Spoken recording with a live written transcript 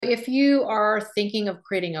if you are thinking of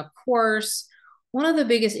creating a course, one of the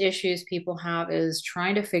biggest issues people have is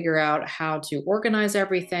trying to figure out how to organize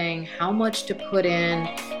everything, how much to put in,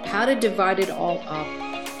 how to divide it all up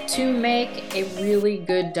to make a really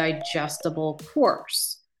good digestible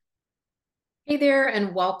course. Hey there,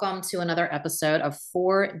 and welcome to another episode of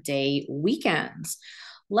 4-Day Weekends.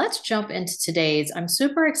 Let's jump into today's. I'm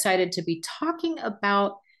super excited to be talking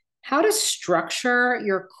about how to structure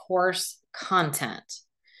your course content.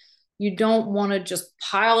 You don't want to just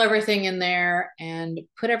pile everything in there and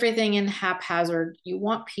put everything in haphazard. You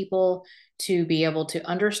want people to be able to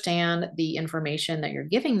understand the information that you're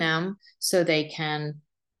giving them so they can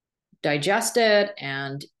digest it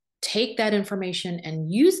and take that information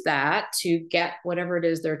and use that to get whatever it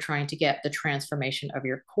is they're trying to get, the transformation of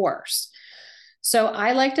your course. So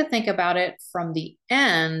I like to think about it from the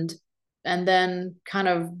end and then kind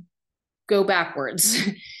of go backwards.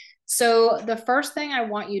 So the first thing I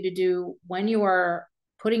want you to do when you are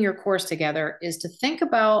putting your course together is to think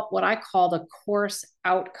about what I call the course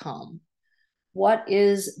outcome. What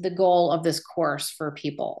is the goal of this course for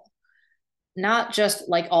people? Not just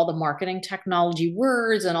like all the marketing technology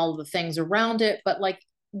words and all the things around it, but like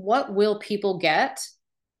what will people get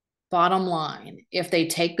bottom line if they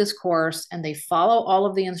take this course and they follow all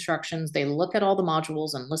of the instructions, they look at all the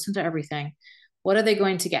modules and listen to everything? What are they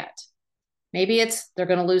going to get? Maybe it's they're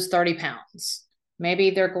going to lose 30 pounds. Maybe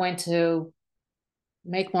they're going to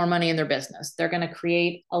make more money in their business. They're going to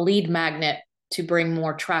create a lead magnet to bring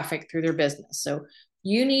more traffic through their business. So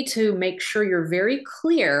you need to make sure you're very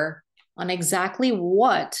clear on exactly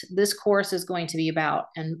what this course is going to be about.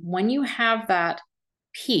 And when you have that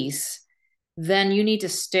piece, then you need to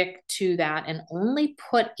stick to that and only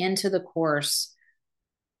put into the course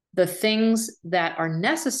the things that are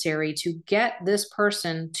necessary to get this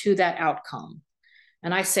person to that outcome.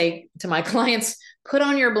 And I say to my clients, put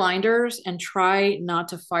on your blinders and try not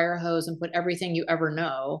to fire hose and put everything you ever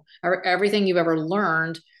know or everything you've ever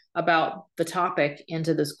learned about the topic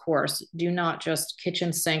into this course. Do not just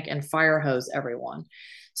kitchen sink and fire hose everyone.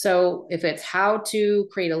 So if it's how to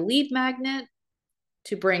create a lead magnet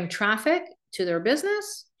to bring traffic to their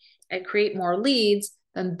business and create more leads,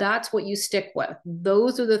 then that's what you stick with.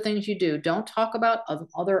 Those are the things you do. Don't talk about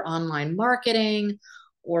other online marketing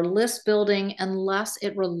or list building unless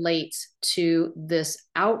it relates to this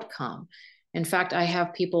outcome. In fact, I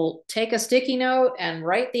have people take a sticky note and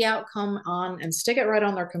write the outcome on and stick it right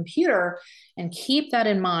on their computer and keep that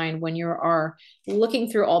in mind when you are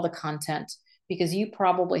looking through all the content, because you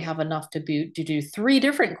probably have enough to do 3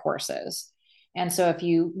 different courses. And so if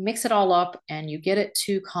you mix it all up and you get it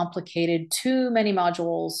too complicated, too many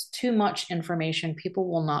modules, too much information, people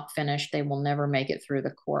will not finish. They will never make it through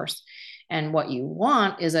the course. And what you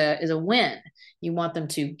want is a win. You want them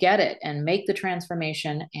to get it and make the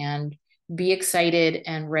transformation and be excited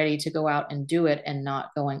and ready to go out and do it, and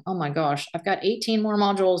not going, oh my gosh, I've got 18 more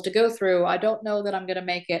modules to go through. I don't know that I'm going to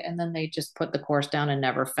make it. And then they just put the course down and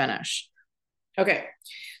never finish. Okay.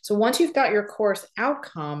 So once you've got your course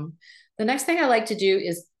outcome, the next thing I like to do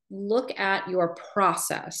is look at your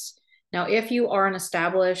process. Now, if you are an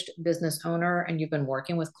established business owner and you've been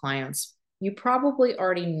working with clients, you probably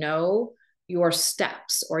already know your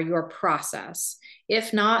steps or your process.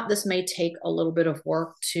 If not, this may take a little bit of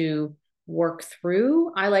work to work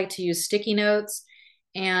through. I like to use sticky notes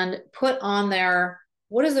and put on there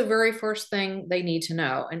what is the very first thing they need to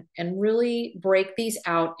know, and really break these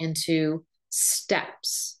out into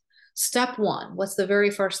steps. Step 1, what's the very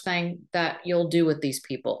first thing that you'll do with these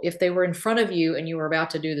people? If they were in front of you and you were about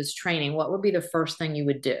to do this training, what would be the first thing you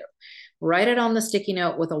would do? Write it on the sticky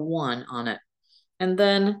note with a 1 on it. And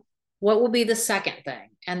then what will be the second thing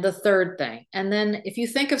and the third thing? And then if you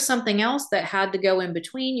think of something else that had to go in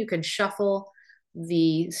between, you can shuffle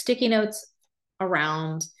the sticky notes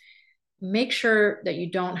around. Make sure that you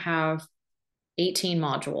don't have 18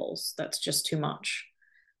 modules. That's just too much.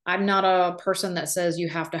 I'm not a person that says you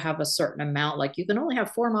have to have a certain amount, like you can only have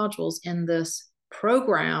 4 modules in this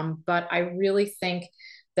program, but I really think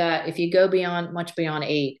that if you go much beyond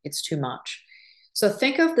 8, it's too much. So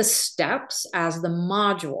think of the steps as the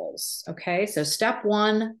modules. Okay. So step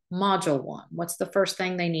 1, module 1. What's the first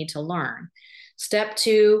thing they need to learn? Step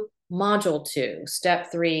 2, module 2.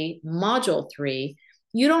 Step 3, module 3.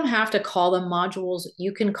 You don't have to call them modules.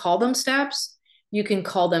 You can call them steps. You can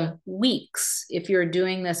call them weeks. If you're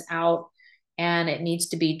doing this out and it needs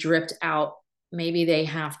to be dripped out, maybe they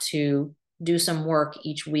have to do some work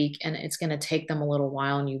each week and it's going to take them a little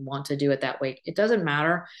while and you want to do it that way. It doesn't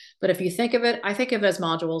matter. But if you think of it, I think of it as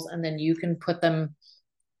modules, and then you can put them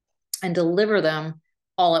and deliver them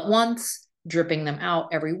all at once, dripping them out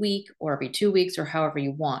every week or every 2 weeks or however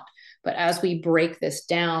you want. But as we break this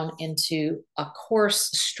down into a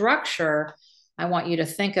course structure, I want you to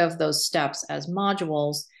think of those steps as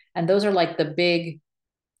modules. And those are like the big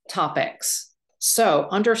topics. So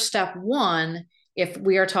under step one, if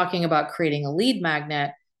we are talking about creating a lead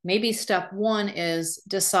magnet, maybe step one is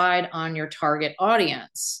decide on your target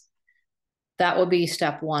audience. That would be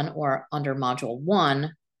step one, or under module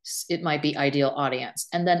one, it might be ideal audience.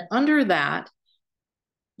 And then under that,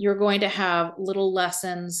 you're going to have little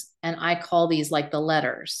lessons, and I call these like the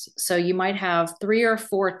letters. So you might have 3 or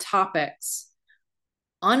 4 topics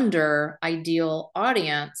under ideal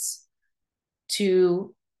audience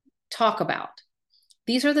to talk about.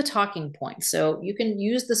 These are the talking points. So you can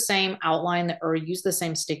use the same outline or use the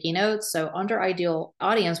same sticky notes. So under ideal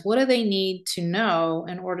audience, what do they need to know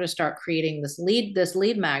in order to start creating this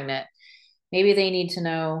lead magnet? Maybe they need to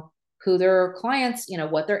know who their clients,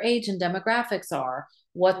 what their age and demographics are,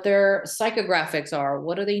 what their psychographics are,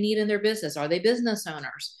 what do they need in their business? Are they business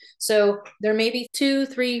owners? So there may be 2,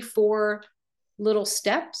 3, 4 little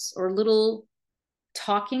steps or little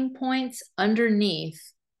talking points underneath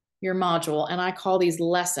your module, and I call these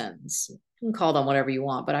lessons. You can call them whatever you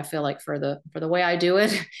want, but I feel like for the way I do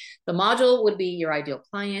it, the module would be your ideal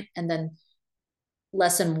client, and then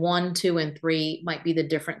lesson 1, 2, and 3 might be the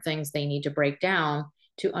different things they need to break down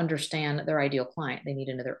to understand their ideal client. They need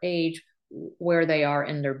to know their age, where they are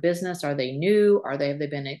in their business. Are they new? Have they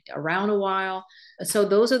been around a while? So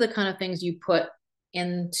those are the kind of things you put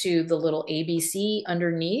into the little ABC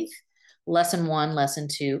underneath. Lesson 1, lesson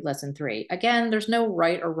 2, lesson 3. Again, there's no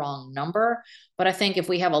right or wrong number, but I think if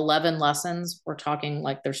we have 11 lessons, we're talking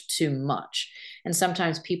like there's too much. And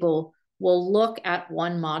sometimes people will look at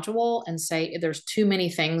one module and say, there's too many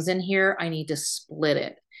things in here, I need to split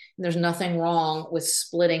it. And there's nothing wrong with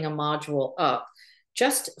splitting a module up.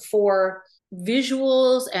 Just for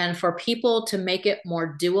visuals and for people to make it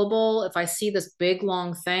more doable, if I see this big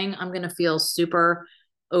long thing, I'm going to feel super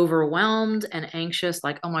overwhelmed and anxious,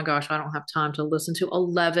 like, oh my gosh, I don't have time to listen to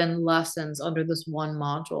 11 lessons under this one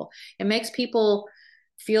module. It makes people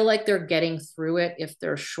feel like they're getting through it if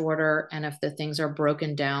they're shorter and if the things are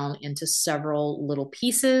broken down into several little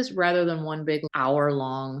pieces rather than one big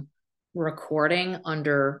hour-long recording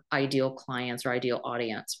under ideal clients or ideal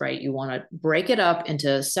audience, right? You want to break it up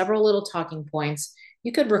into several little talking points.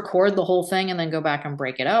 You could record the whole thing and then go back and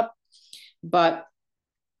break it up, but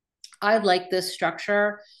I like this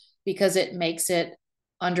structure because it makes it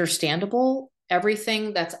understandable.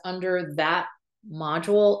 Everything that's under that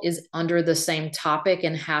module is under the same topic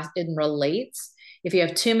and relates. If you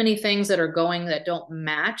have too many things that are going that don't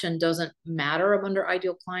match and doesn't matter under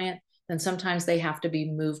ideal client, then sometimes they have to be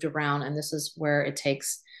moved around. And this is where it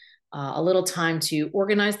takes a little time to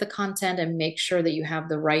organize the content and make sure that you have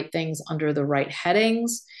the right things under the right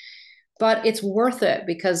headings. But it's worth it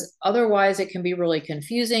because otherwise it can be really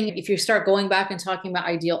confusing. If you start going back and talking about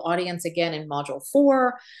ideal audience again in module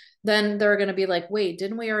 4, then they're going to be like, wait,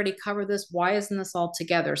 didn't we already cover this? Why isn't this all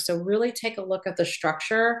together? So really take a look at the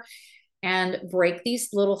structure and break these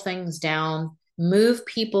little things down, move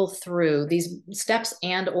people through these steps,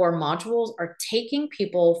 and or modules are taking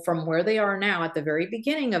people from where they are now at the very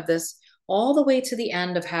beginning of this all the way to the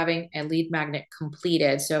end of having a lead magnet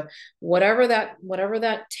completed. So whatever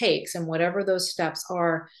that takes and whatever those steps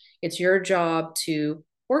are, it's your job to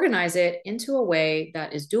organize it into a way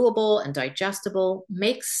that is doable and digestible,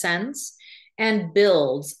 makes sense, and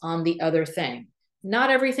builds on the other thing. Not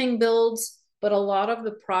everything builds, but a lot of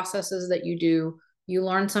the processes that you do, you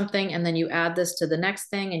learn something and then you add this to the next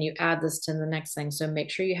thing and you add this to the next thing. So make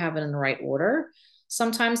sure you have it in the right order.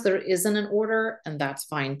 Sometimes there isn't an order, and that's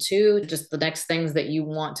fine too. Just the next things that you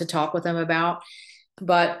want to talk with them about.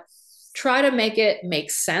 But try to make it make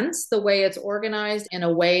sense the way it's organized, in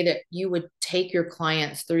a way that you would take your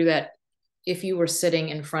clients through that if you were sitting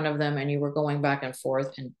in front of them and you were going back and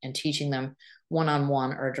forth and teaching them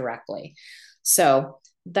one-on-one or directly. So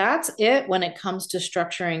that's it when it comes to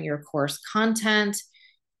structuring your course content.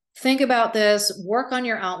 Think about this, work on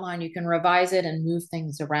your outline. You can revise it and move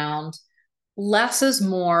things around. Less is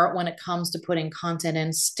more when it comes to putting content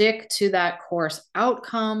in. Stick to that course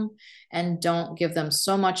outcome and don't give them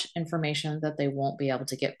so much information that they won't be able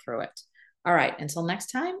to get through it. All right, until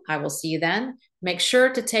next time, I will see you then. Make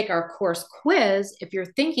sure to take our course quiz if you're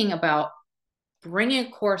thinking about bringing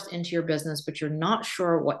a course into your business, but you're not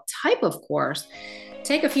sure what type of course.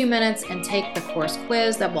 Take a few minutes and take the course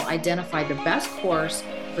quiz that will identify the best course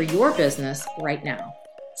for your business right now.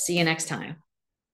 See you next time.